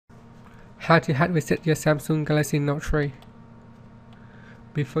How to hard reset your Samsung Galaxy Note 3.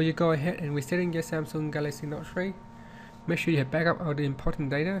 Before you go ahead and resetting your Samsung Galaxy Note 3, make sure you have backup all the important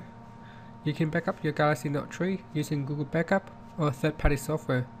data. You can backup your Galaxy Note 3 using Google Backup or third-party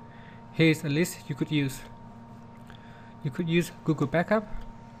software. Here is a list you could use. You could use Google Backup,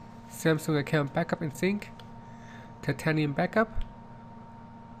 Samsung Account Backup and Sync, Titanium Backup,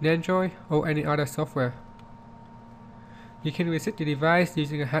 Nandroid, or any other software. You can reset your device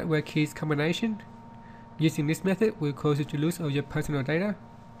using a hardware keys combination. Using this method will cause you to lose all your personal data.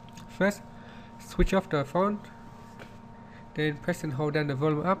 First, switch off the phone, then press and hold down the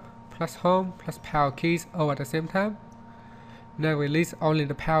volume up, plus home, plus power keys all at the same time. Now release only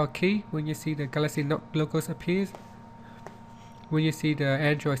the power key when you see the Galaxy Note logos appears. When you see the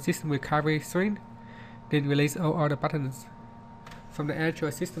Android System Recovery screen, then release all other buttons. From the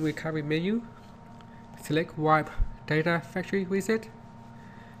Android System Recovery menu, select Wipe Data Factory Reset.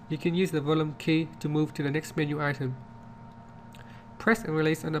 You can use the volume key to move to the next menu item. Press and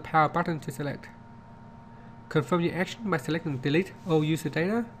release on the power button to select. Confirm your action by selecting Delete all user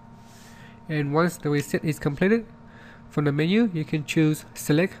data. And once the reset is completed, from the menu you can choose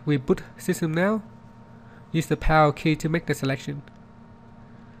Select Reboot System Now. Use the power key to make the selection.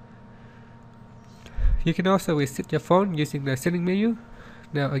 You can also reset your phone using the setting menu.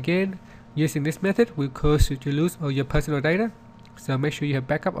 Now again, using this method will cause you to lose all your personal data, so make sure you have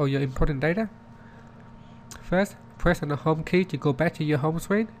backup all your important data. First, press on the home key to go back to your home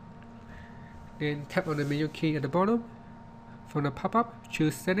screen. Then tap on the menu key at the bottom. From the pop-up,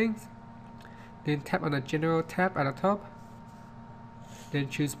 choose Settings. Then tap on the General tab at the top. Then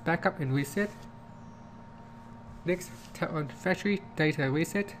choose Backup and Reset. Next, tap on Factory Data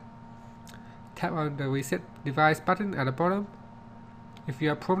Reset. Tap on the Reset Device button at the bottom. If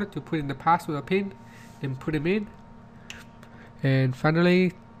you are prompted to put in the password or PIN, then put them in. And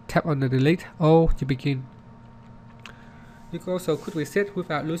finally, tap on the Delete All to begin. You can also quick reset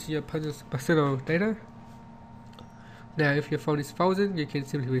without losing your personal data. Now, if your phone is frozen, you can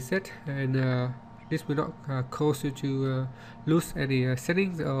simply reset, and this will not cause you to lose any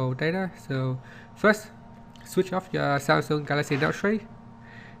settings or data. So, first, switch off your Samsung Galaxy Note 3.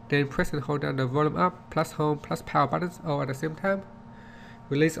 Then press and hold down the volume up, plus home, plus power buttons all at the same time.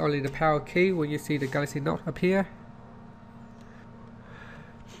 Release only the power key when you see the Galaxy Note appear.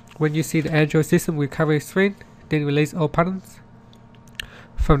 When you see the Android System Recovery screen, then release all buttons.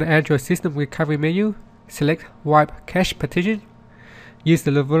 From the Android System Recovery menu, select Wipe Cache Partition. Use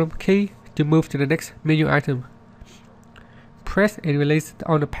the volume key to move to the next menu item. Press and release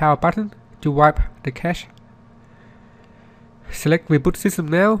on the power button to wipe the cache. Select Reboot System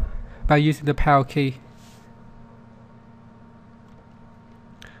Now by using the power key.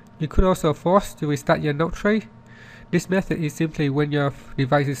 You could also force to restart your Note 3. This method is simply when your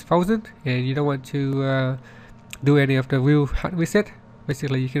device is frozen and you don't want to do any of the real hard reset.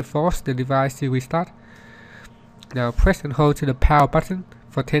 Basically, you can force the device to restart. Now press and hold to the power button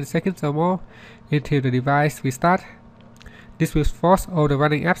for 10 seconds or more until the device restarts. This will force all the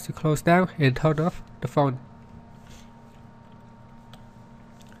running apps to close down and turn off the phone.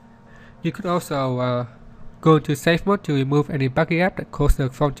 You could also go into safe mode to remove any buggy app that cause the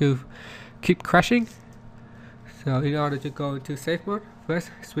phone to keep crashing. So in order to go into safe mode,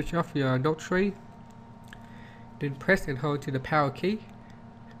 first switch off your Note 3. Then press and hold to the power key.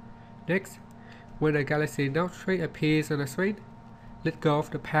 Next, when the Galaxy Note 3 appears on the screen, let go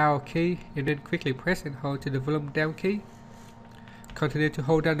of the power key and then quickly press and hold to the volume down key. Continue to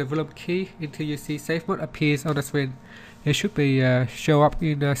hold down the volume key until you see safe mode appears on the screen. It should be show up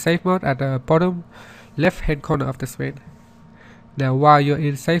in safe mode at the bottom left hand corner of the screen. Now while you're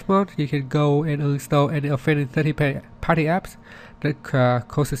in safe mode, you can go and install any offending third-party apps that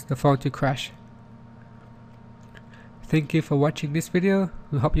causes the phone to crash. Thank you for watching this video.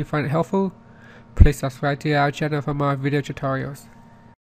 We hope you find it helpful. Please subscribe to our channel for more video tutorials.